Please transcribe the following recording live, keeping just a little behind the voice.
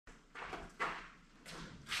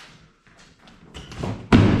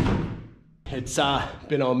It's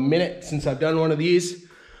been a minute since I've done one of these,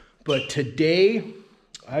 but today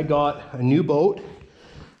I got a new boat.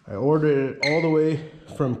 I ordered it all the way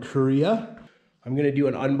from Korea. I'm gonna do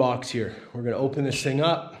an unbox here. We're gonna open this thing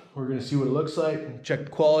up. We're gonna see what it looks like, check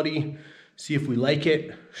the quality, see if we like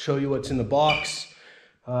it, show you what's in the box,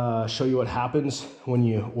 show you what happens when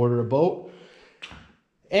you order a boat.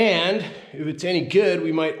 And if it's any good,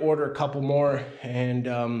 we might order a couple more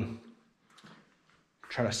and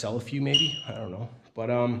try to sell a few maybe, I don't know. But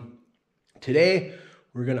today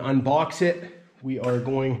we're gonna unbox it. We are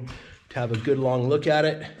going to have a good long look at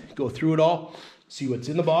it, go through it all, see what's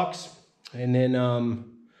in the box, and then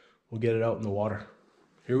we'll get it out in the water.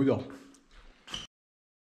 Here we go.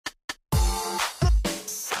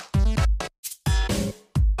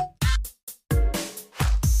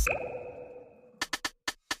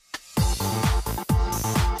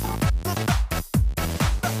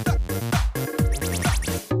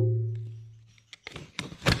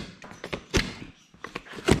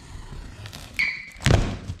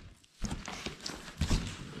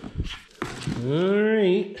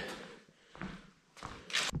 Alright,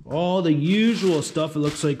 all the usual stuff it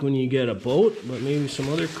looks like when you get a boat, but maybe some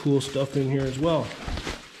other cool stuff in here as well.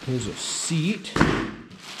 Here's a seat,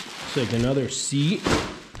 looks like another seat,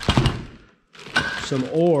 some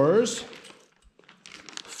oars,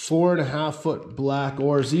 4.5 foot black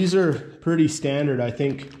oars. These are pretty standard. I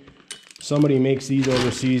think somebody makes these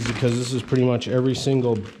overseas because this is pretty much every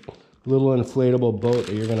single little inflatable boat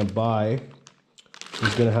that you're going to buy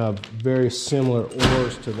is going to have very similar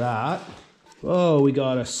oars to that. Oh, we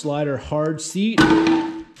got a slider hard seat.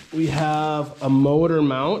 We have a motor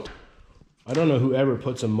mount. I don't know who ever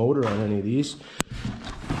puts a motor on any of these.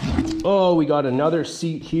 Oh, we got another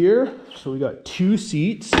seat here. So we got 2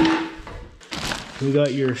 seats. We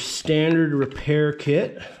got your standard repair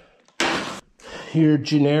kit. Your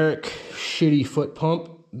generic shitty foot pump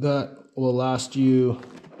that will last you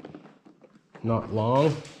not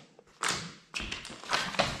long.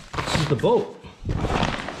 This is the boat.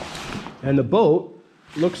 And the boat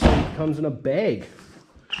looks like it comes in a bag,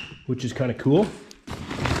 which is kind of cool.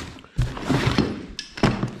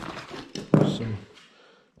 Some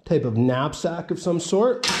type of knapsack of some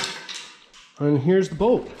sort. And here's the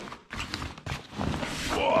boat.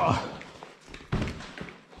 Whoa.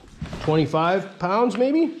 25 pounds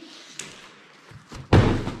maybe?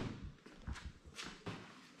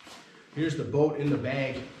 Here's the boat in the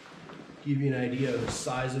bag. Give you an idea of the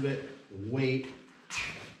size of it, weight.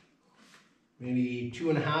 Maybe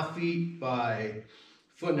 2.5 feet by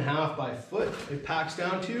 1.5 feet by foot it packs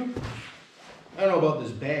down to. I don't know about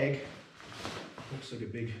this bag. Looks like a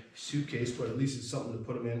big suitcase, but at least it's something to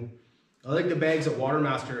put them in. I like the bags at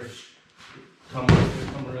Watermaster come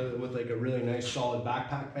with like a really nice solid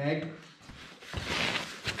backpack bag.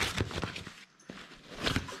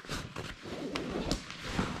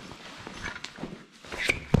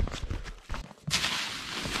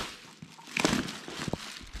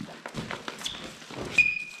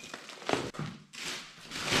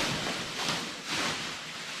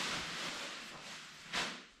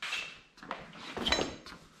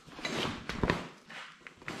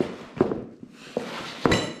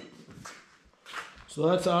 So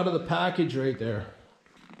that's out of the package right there.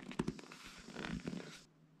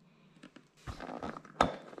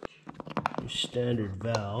 Your standard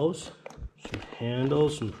valves, some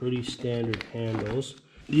handles, some pretty standard handles.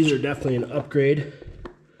 These are definitely an upgrade.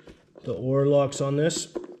 The oar locks on this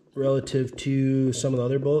relative to some of the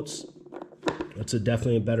other boats. That's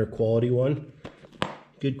definitely a better quality one.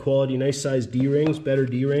 Good quality, nice size D-rings, better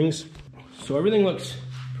D-rings. So everything looks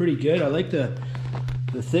pretty good. I like the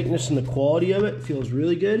thickness and the quality of it. Feels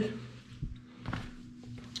really good.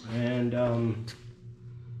 And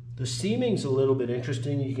the seaming's a little bit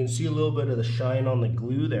interesting. You can see a little bit of the shine on the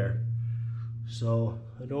glue there. So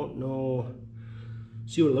I don't know,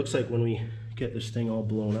 see what it looks like when we get this thing all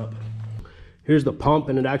blown up. Here's the pump,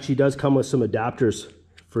 and it actually does come with some adapters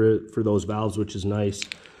for those valves, which is nice.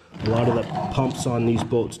 A lot of the pumps on these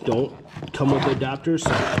boats don't come with adapters,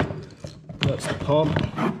 so that's the pump.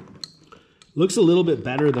 Looks a little bit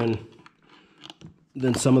better than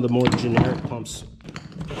some of the more generic pumps.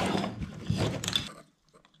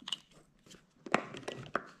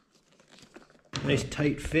 Nice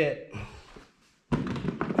tight fit.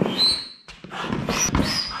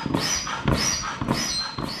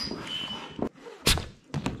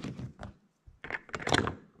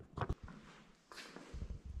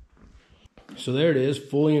 So there it is,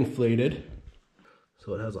 fully inflated.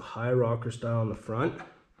 So it has a high rocker style on the front.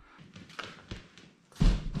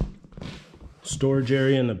 Storage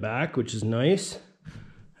area in the back, which is nice.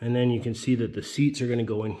 And then you can see that the seats are gonna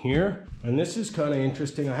go in here. And this is kind of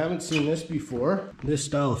interesting. I haven't seen this before. This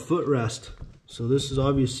style of footrest. So this is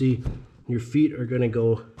obviously, your feet are gonna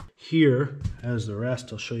go here as the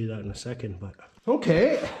rest. I'll show you that in a second, but.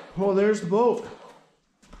 Okay, well there's the boat.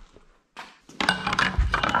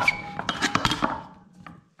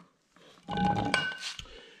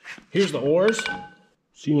 Here's the oars.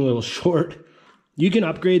 Seem a little short. You can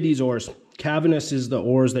upgrade these oars. Cavernous is the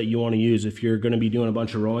oars that you want to use if you're going to be doing a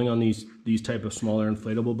bunch of rowing on these type of smaller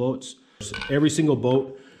inflatable boats. So every single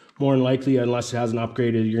boat, more than likely, unless it hasn't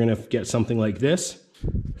upgraded, you're going to get something like this.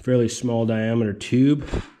 Fairly small diameter tube.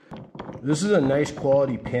 This is a nice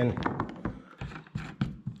quality pin.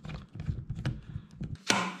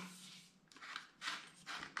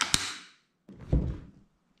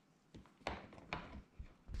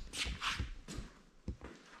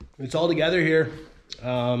 It's all together here.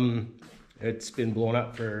 It's been blown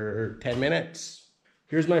up for 10 minutes.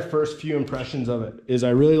 Here's my first few impressions of it. Is I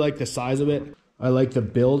really like the size of it. I like the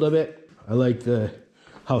build of it. I like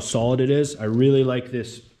how solid it is. I really like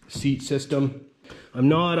this seat system. I'm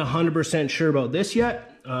not 100% sure about this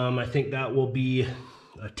yet. I think that will be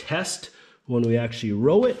a test when we actually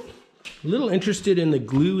row it. A little interested in the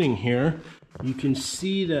gluing here. You can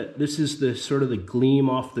see that this is the sort of the gleam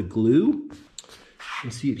off the glue. You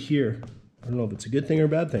can see it here. I don't know if it's a good thing or a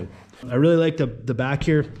bad thing. I really like the back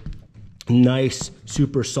here. Nice,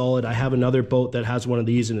 super solid. I have another boat that has one of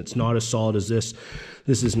these and it's not as solid as this.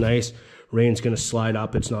 This is nice. Rain's gonna slide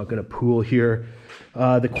up. It's not gonna pool here.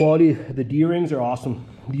 The quality, the D-rings are awesome.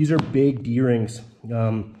 These are big D-rings.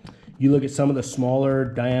 You look at some of the smaller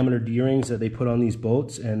diameter D-rings that they put on these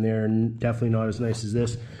boats and they're definitely not as nice as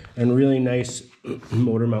this. And really nice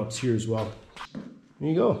motor mounts here as well. There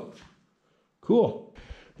you go. Cool.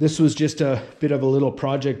 This was just a bit of a little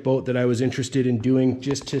project boat that I was interested in doing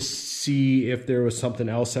just to see if there was something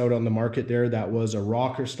else out on the market there that was a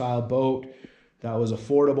rocker style boat, that was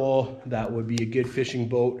affordable, that would be a good fishing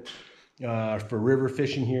boat for river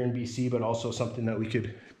fishing here in BC, but also something that we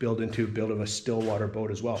could build into a build of a still water boat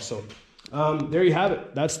as well. So there you have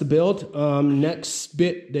it. That's the build. Next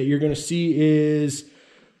bit that you're gonna see is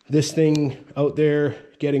this thing out there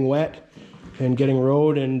getting wet and getting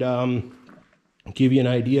rowed, and give you an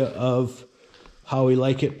idea of how we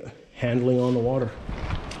like it handling on the water.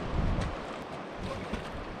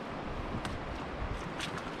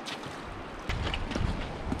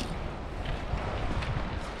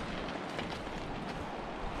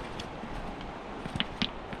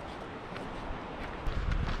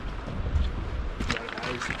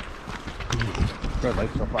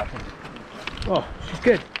 Oh, she's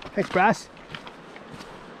good. Thanks, Brass.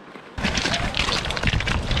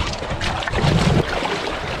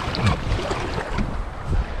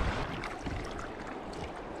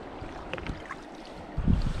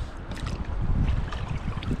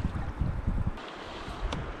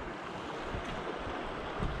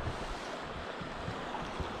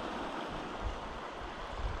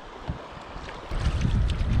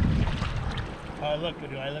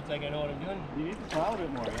 Do I look like I know what I'm doing? You need to plow a bit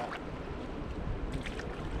more, yeah.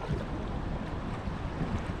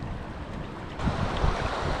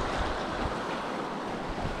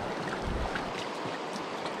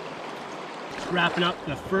 Wrapping up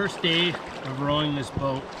the first day of rowing this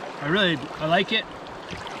boat. I like it.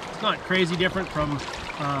 It's not crazy different from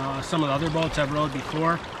some of the other boats I've rowed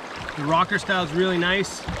before. The rocker style is really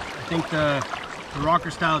nice. I think the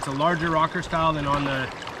rocker style, it's a larger rocker style than on the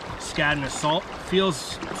Scad and Assault.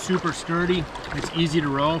 Feels super sturdy. It's easy to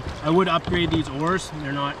row. I would upgrade these oars.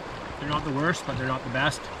 They're not the worst, but they're not the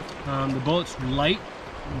best. The boat's light,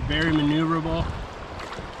 very maneuverable,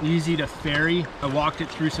 easy to ferry. I walked it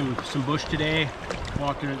through some bush today.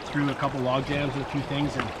 Walked it through a couple log jams and a few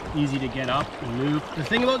things, and easy to get up and move. The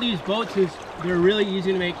thing about these boats is they're really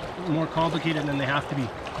easy to make more complicated than they have to be.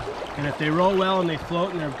 And if they row well and they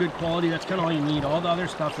float and they're of good quality, that's kind of all you need. All the other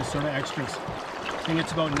stuff is sort of extras. I think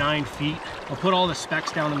it's about 9 feet. I'll put all the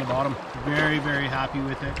specs down in the bottom. Very, very happy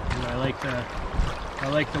with it. And I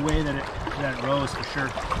like the way that it rows for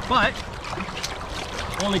sure. But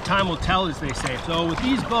only time will tell, as they say. So with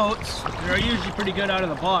these boats, they're usually pretty good out of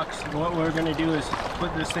the box. What we're gonna do is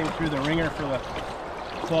put this thing through the ringer for the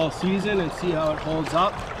fall season and see how it holds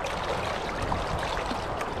up.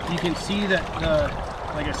 You can see that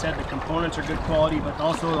like I said, the components are good quality, but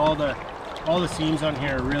also all the seams on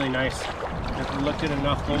here are really nice. I've looked at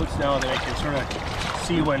enough boats now that I can sort of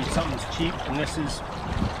see when something's cheap, and this is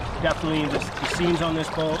definitely the seams on this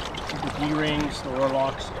boat, the D-rings, the oar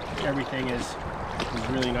locks, everything is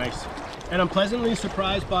really nice. And I'm pleasantly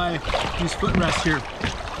surprised by these footrests here.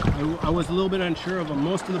 I was a little bit unsure of them.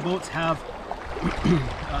 Most of the boats have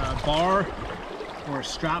bar or a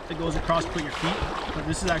strap that goes across to put your feet, but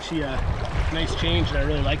this is actually a nice change and I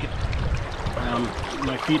really like it.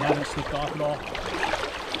 My feet haven't slipped off at all.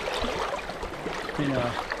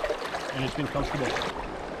 And it's been comfortable.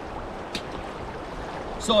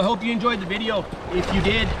 So I hope you enjoyed the video. If you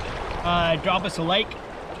did, drop us a like.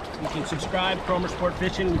 You can subscribe, Cromer Sport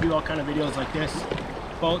Fishing. We do all kind of videos like this.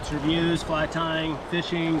 Boats, reviews, fly tying,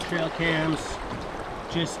 fishing, trail cams,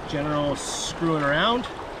 just general screwing around.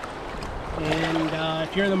 And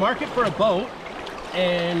if you're in the market for a boat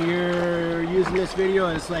and you're using this video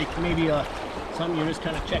as like maybe something you're just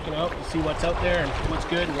kind of checking out to see what's out there and what's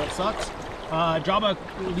good and what sucks,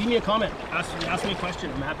 leave me a comment, ask me a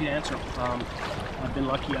question. I'm happy to answer. I've been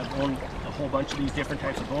lucky. I've owned a whole bunch of these different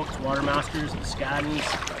types of boats: Watermasters, the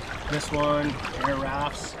Scaddons, this one, air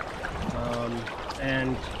rafts,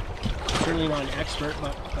 and certainly not an expert,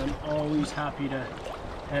 but I'm always happy to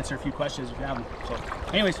answer a few questions if you have them. So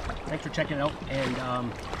anyways, thanks for checking it out,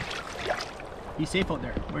 and be safe out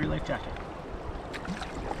there. Wear your life jacket.